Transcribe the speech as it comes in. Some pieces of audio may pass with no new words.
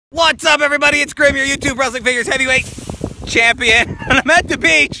What's up, everybody? It's Grim, your YouTube wrestling figures heavyweight champion. And I'm at the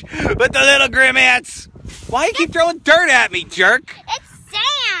beach with the little grimmettes. Why you keep throwing dirt at me, jerk? It's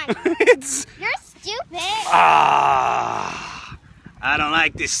sand. You're stupid. I don't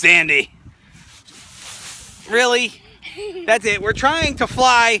like this sandy. Really? That's it. We're trying to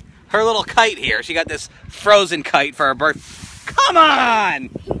fly her little kite here. She got this frozen kite for her birthday. Come on!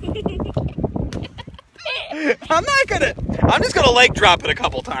 I'm just gonna leg drop it a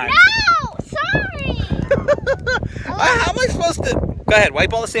couple times. No! Sorry! How am I supposed to? Go ahead,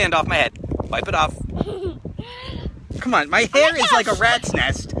 wipe all the sand off my head. Wipe it off. Come on, my hair is like a rat's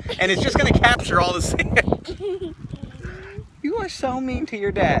nest, and it's just gonna capture all the sand. You are so mean to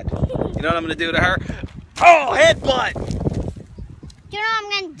your dad. You know what I'm gonna do to her? Oh, headbutt! Do you know what I'm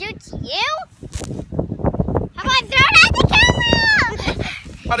gonna do to you? How about I throw it at the camera?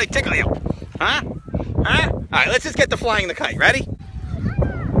 How'd I tickle you? Huh? Huh? Alright, let's just get to flying the kite. Ready?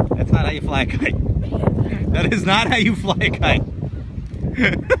 That's not how you fly a kite. That is not how you fly a kite.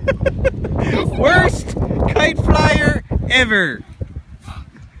 Worst kite flyer ever.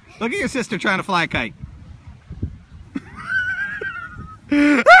 Look at your sister trying to fly a kite.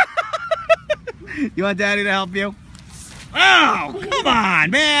 You want Daddy to help you? Oh, come on,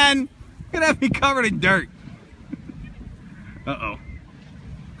 man. You're gonna have me covered in dirt. Uh-oh.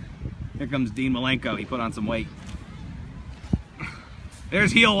 Here comes Dean Malenko. He put on some weight.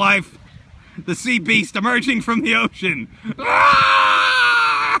 There's Heel Wife, the sea beast emerging from the ocean.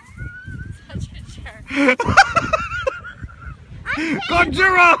 Ah! Such a jerk.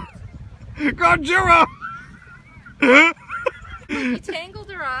 Gojira! Gojira! You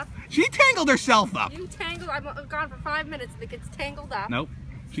tangled her up. She tangled herself up. You tangled. I'm gone for 5 minutes. It gets tangled up. Nope.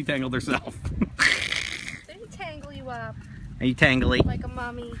 She tangled herself. Didn't tangle you up. Are you tangly? Like a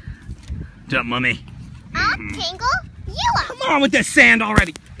mummy. What's up, mummy? I'll tangle you up. Come on with this sand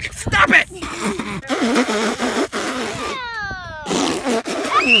already. Stop it!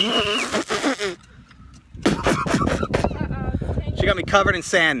 She got me covered in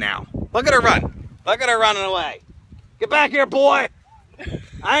sand now. Look at her run. Look at her running away. Get back here, boy.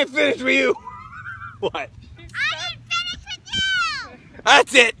 I ain't finished with you. What? I ain't finished with you.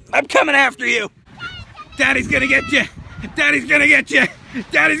 That's it. I'm coming after you. Daddy's gonna get you. Daddy's gonna get you.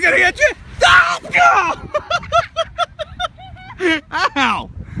 Daddy's gonna get you. Stop! Go! Ow!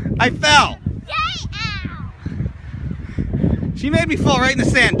 I fell. Yay, ow. She made me fall right in the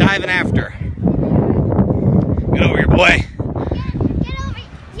sand diving after her. Get over here, boy. Get over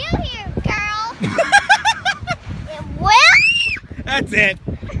here, girl. It will? That's it.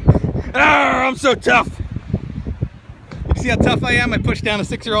 Arr, I'm so tough. You see how tough I am? I pushed down a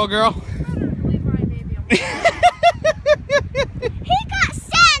 6-year-old girl. He got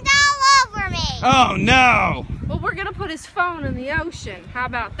sand all over me. Oh no! Well, we're gonna put his phone in the ocean. How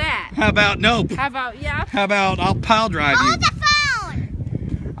about that? How about nope? How about yeah? How about I'll pile drive you? Hold the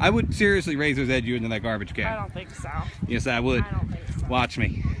phone. I would seriously razor's edge you into that garbage can. I don't think so. Yes, I would. I don't think so. Watch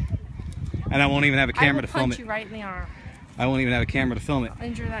me. And I won't even have a camera to film punch it. you right in the arm. I won't even have a camera to film it. I'll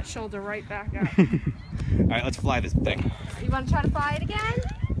injure that shoulder right back up. Alright, let's fly this thing. You want to try to fly it again?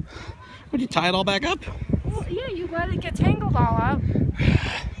 Would you tie it all back up? Well, yeah, you let it get tangled all up.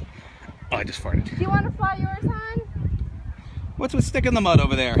 Oh, I just farted. Do you want to fly yours, hon? What's with stick in the mud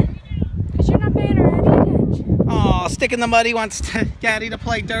over there? Because you're not paying her any attention. Oh, stick in the mud. He wants Daddy to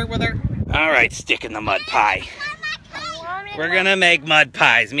play dirt with her. Alright, stick in the mud pie. We're gonna make mud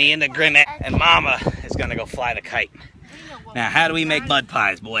pies. Me and the grimmette and Mama is gonna go fly the kite. Now, how do we make mud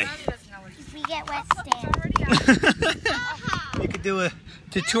pies, boy? We get wet sand. You could do a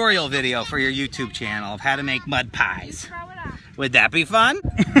tutorial video for your YouTube channel of how to make mud pies. Would that be fun?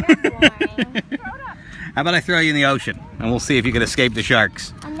 How about I throw you in the ocean and we'll see if you can escape the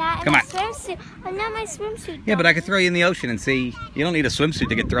sharks. I'm not Come in on. a swimsuit. I'm not in my swimsuit. Yeah, but I could throw you in the ocean and see. You don't need a swimsuit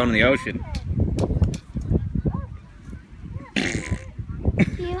to get thrown in the ocean.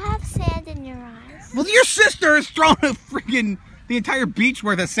 You have sand in your eyes. Well, your sister has thrown the entire beach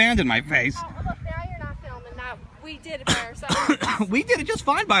worth of sand in my face. Oh, look, now you're not filming that. We did it by ourselves. We did it just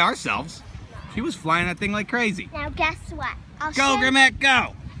fine by ourselves. She was flying that thing like crazy. Now guess what? I'll Go, show Grimmette,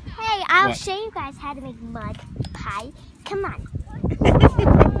 go! Hey, I'll What? show you guys how to make mud pie. Come on. Where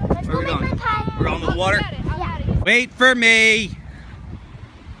Let's are go we make going? mud pie. We're going to the water? Yeah. Wait for me!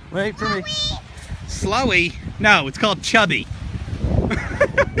 Wait for me. Slowy? No, it's called chubby.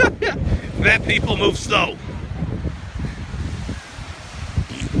 Fat people move slow.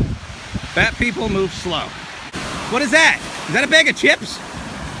 Fat people move slow. What is that? Is that a bag of chips?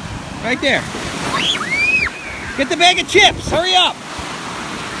 Right there. Get the bag of chips. Hurry up.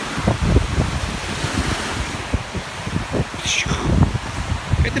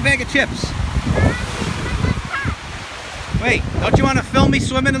 Get the bag of chips. Wait, don't you want to film me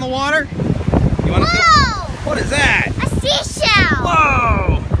swimming in the water? You want to film? What is that? A seashell.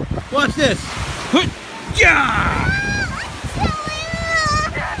 Whoa! Watch this. Yeah!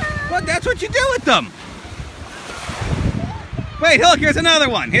 What? That's what you do with them. Wait, look, here's another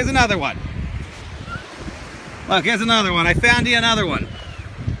one. Here's another one. Look, here's another one. I found you another one.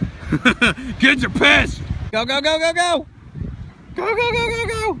 Kids are pissed. Go, go, go, go, go. Go, go, go, go,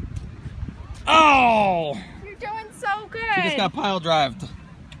 go. Oh! You're doing so good. She just got pile drived.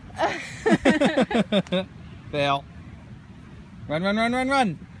 Fail. Run, run, run, run,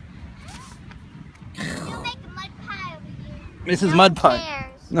 run. You'll make a mud pie over here. This is No mud one pie.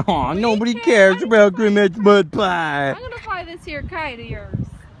 cares. No, nobody cares about Grimmette's mud pie. I'm going to fly this here kite of yours.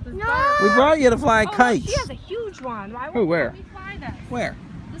 This No. We brought you to fly Oh, kites. she has a huge one. Why Who, won't where? you let me fly this? Where?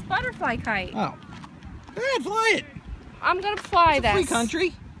 This butterfly kite. Oh. Go ahead, fly it. I'm going to fly It's a this. free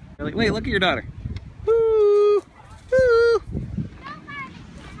country. Wait, look at your daughter. Woo, woo.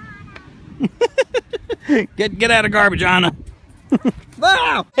 Get out of garbage, Anna.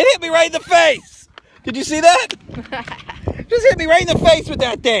 Wow! It hit me right in the face. Did you see that? Just hit me right in the face with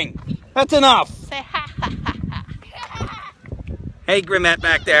that thing. That's enough. Say ha ha ha ha. Hey, Grimmette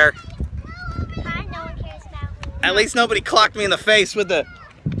back there. Hi, no one cares about me. At least nobody clocked me in the face with the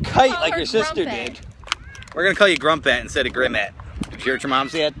kite Call like her your sister Grumpet. did. We're gonna call you Grumpet instead of Grimmette. Did you hear what your mom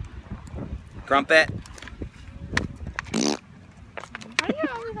said? Grumpet. Why do you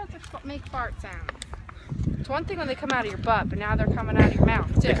always have to make fart sounds? It's one thing when they come out of your butt, but now they're coming out of your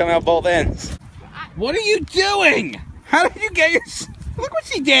mouth too. They come out both ends. What are you doing? How did you get your... Look what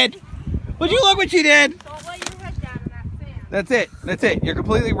she did. Would you look what she did? Don't lay your head down in that sand. That's it. That's it. You're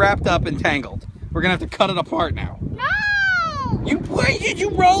completely wrapped up and tangled. We're gonna have to cut it apart now. No! Why did you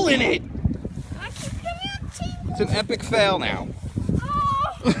roll in it? I keep getting It's an epic fail now.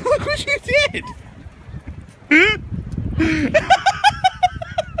 Oh, Look what you did.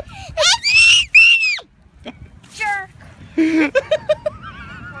 jerk.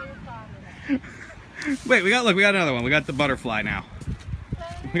 Wait, we got another one. We got the butterfly now.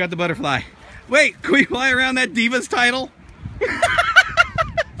 We got the butterfly. Wait, can we fly around that Divas title?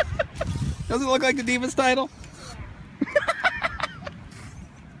 Doesn't it look like the Divas title?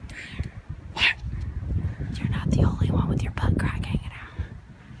 What? You're not the only one with your butt crack hanging out.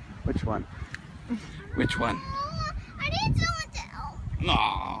 Which one? Which one? I need someone to help.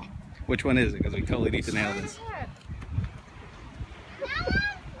 Aw. Which one is it? Because we totally need to nail this. Now I'm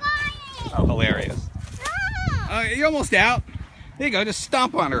flying. Oh, hilarious. No. You're almost out. There you go. Just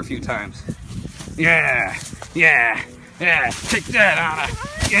stomp on her a few times. Yeah. Yeah. Yeah. Take that, Anna.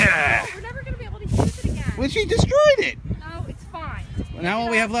 Yeah. We're never going to be able to use it again. Well, she destroyed it. No, it's fine. Just Now all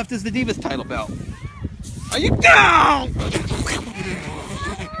pick we it have up. left is the Divas title belt. Are you down?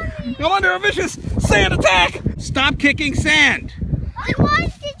 I'm under a vicious sand attack. Stop kicking sand. Then why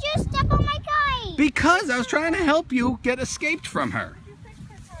did you step on my kite? Because I was trying to help you get escaped from her.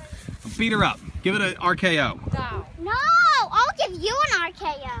 Beat her up. Give it an RKO. No. No, I'll give you an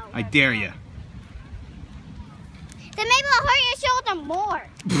RKO. I dare you. Then maybe I'll hurt your shoulder more.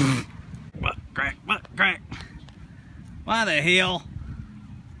 Butt crack, butt crack. Why the hell?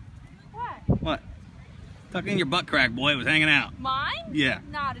 What? What? Tuck in your butt crack, boy. It was hanging out. Mine? Yeah.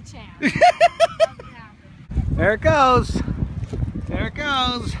 Not a chance. Doesn't happen. There it goes. There it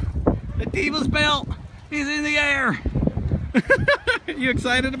goes. The Divas belt is in the air. You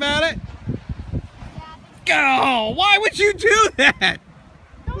excited about it? Go! Why would you do that?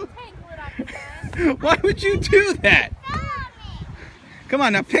 Don't tangle it up again. Why would you do that? No, me. Come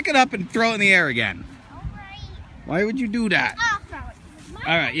on, now pick it up and throw it in the air again. All right. Why would you do that? I'll throw it. It's my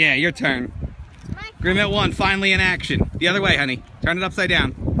All right, yeah, your turn. my Grimmette 1 finally in action. The other way, honey. Turn it upside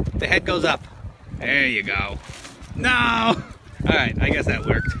down. The head goes up. There you go. No! All right, I guess that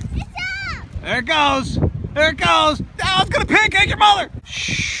worked. It's up. There it goes. There it goes. Oh, it's gonna pancake your mother.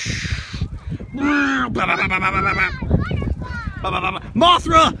 Shh.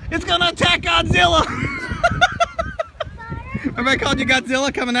 Mothra! It's gonna attack Godzilla! Remember I called you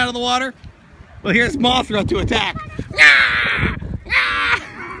Godzilla coming out of the water? Well, here's Mothra to attack.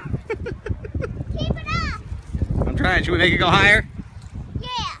 Keep it up. I'm trying. Should we make it go higher? Yeah.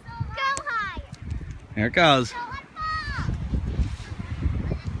 Go higher. There it goes. Go up.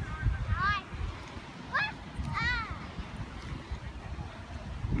 What?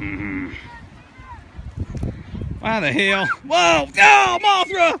 Why the hell? Whoa! Oh,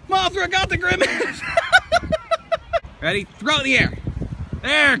 Mothra! Mothra got the grimace! Ready? Throw it in the air.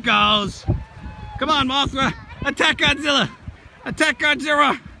 There it goes. Come on, Mothra. Attack Godzilla. Attack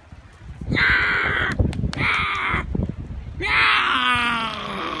Godzilla.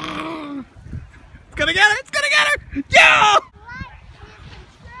 gonna get her! It's gonna get her! Yeah!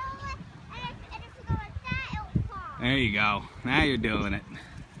 There you go. Now you're doing it.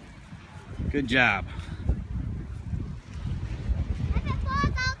 Good job. If it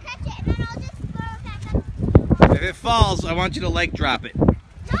falls, I'll catch it and then I'll just throw it back up. If it falls, I want you to leg drop it.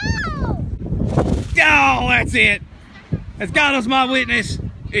 No! Oh, that's it. As God is my witness,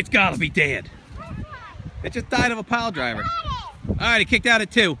 it's gotta be dead. It just died of a pile driver. All right, he kicked out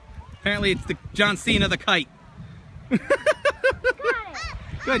at 2. Apparently, it's the John Cena the kite.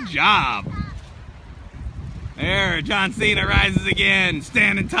 Good job. There, John Cena rises again,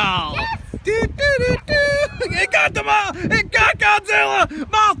 standing tall. Yes. Do, do, do, do. It got the mall. It got Godzilla.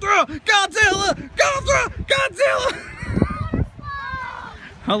 Mothra. Godzilla. Godzilla.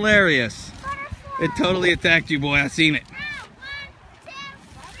 Hilarious. It totally attacked you, boy. I seen it.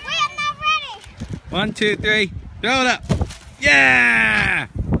 1, 2, 3. Throw it up. Yeah.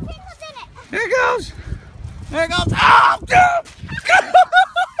 There it goes. There it goes. Oh, dude.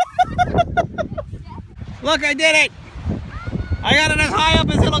 Look, I did it. I got it as high up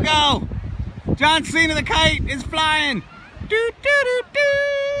as it'll go. John Cena the kite is flying. Do, do, do,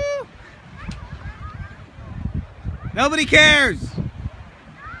 do. Nobody cares.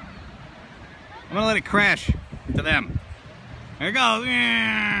 I'm gonna let it crash into them. There it goes.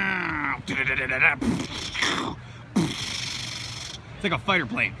 It's like a fighter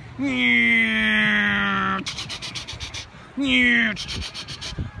plane.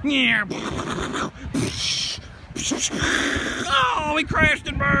 Oh, we crashed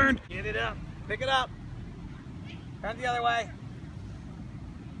and burned. Get it up. Pick it up. Turn the other way.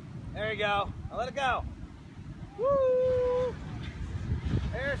 There you go. Now let it go. Woo!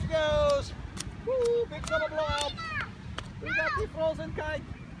 There she goes. Woo! Big summer blowout. We got the frozen kite.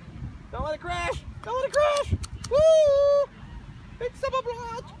 Don't let it crash. Don't let it crash. Woo! Big summer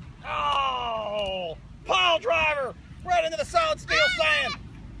blowout. Oh! Pile driver! Right into the solid steel sand.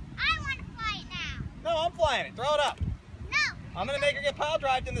 I want to fly it now. No, I'm flying it. Throw it up. No. I'm going to make her get pile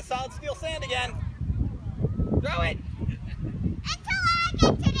drived in the solid steel sand again. Throw it. Until I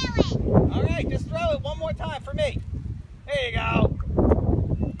get to do it. All right, just throw it one more time for me. There you go.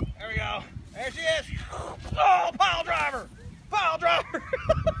 There we go. There she is. Oh, pile driver. Pile driver.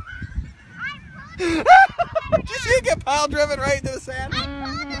 Did you see it get pile driven right into the sand? I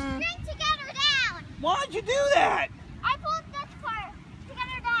pulled the string together down. Why'd you do that? I pulled this part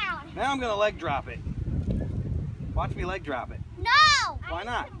together down. Now I'm going to leg drop it. Watch me leg drop it. No. Why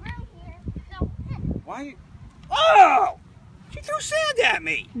not? So, Why? Oh! She threw sand at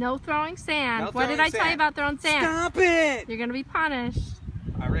me. No throwing sand. No What did throwing I tell you sand. about throwing sand? Stop it! You're gonna be punished.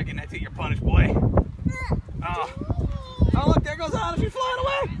 I reckon that's it. You're punished, boy. Oh. Oh, look, there goes Anna. She's flying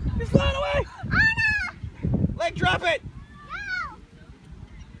away. She's flying away. Anna! Leg drop it.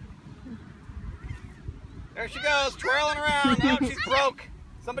 No. There she goes, twirling around. Oh, she's broke.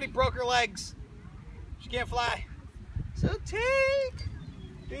 Somebody broke her legs. She can't fly. So take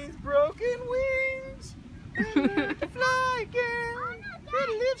these broken wings and learn to fly again.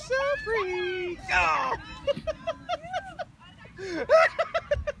 And live so free. Oh.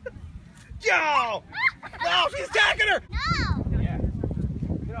 Yo! No, she's attacking her! No. Yeah.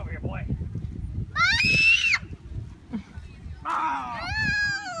 Get over here, boy. Oh.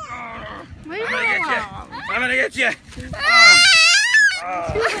 Leave I'm her gonna get you. alone. I'm gonna get you.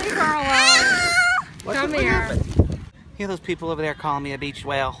 Leave her alone. Come here. Hear those people over there calling me a beached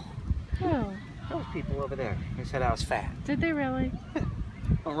whale? Oh, Those people over there. They said I was fat. did they really?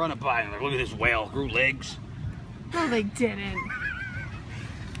 I'll run it by and they're look at this whale, grew legs. No, they didn't.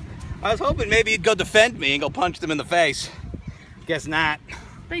 I was hoping maybe you'd go defend me and go punch them in the face. Guess not.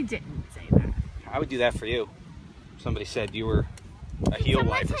 They didn't say that. I would do that for you. Somebody said you were a heel Someone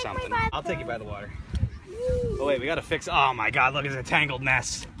wife or take me something. by the I'll take you by the water. Oh wait, we gotta fix. Oh my God! Look, it's a tangled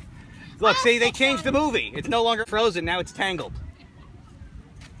mess. Look, see, they changed the movie. It's no longer frozen. Now it's tangled.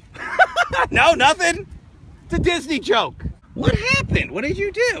 No, nothing. It's a Disney joke. What happened? What did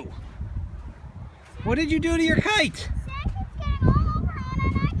you do? What did you do to your kite? Sand keeps getting all over it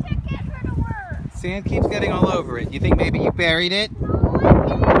and I can't get her to work. Sand keeps getting all over it. You think maybe you buried it? No, I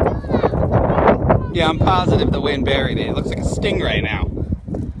didn't do that. Yeah, I'm positive the wind buried it. It looks like a stingray now.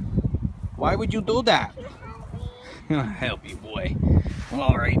 Why would you do that? I'll help you, boy.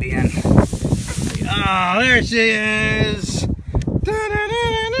 All right, then. Oh, there she is.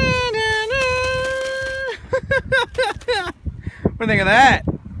 What do you think of that?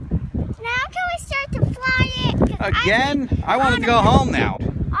 Now can we start to fly it? 'Cause Again? I want to Anna- go home now.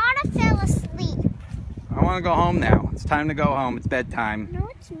 Anna fell asleep. I want to go home now. It's time to go home. It's bedtime. No,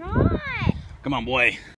 it's not. Come on, boy.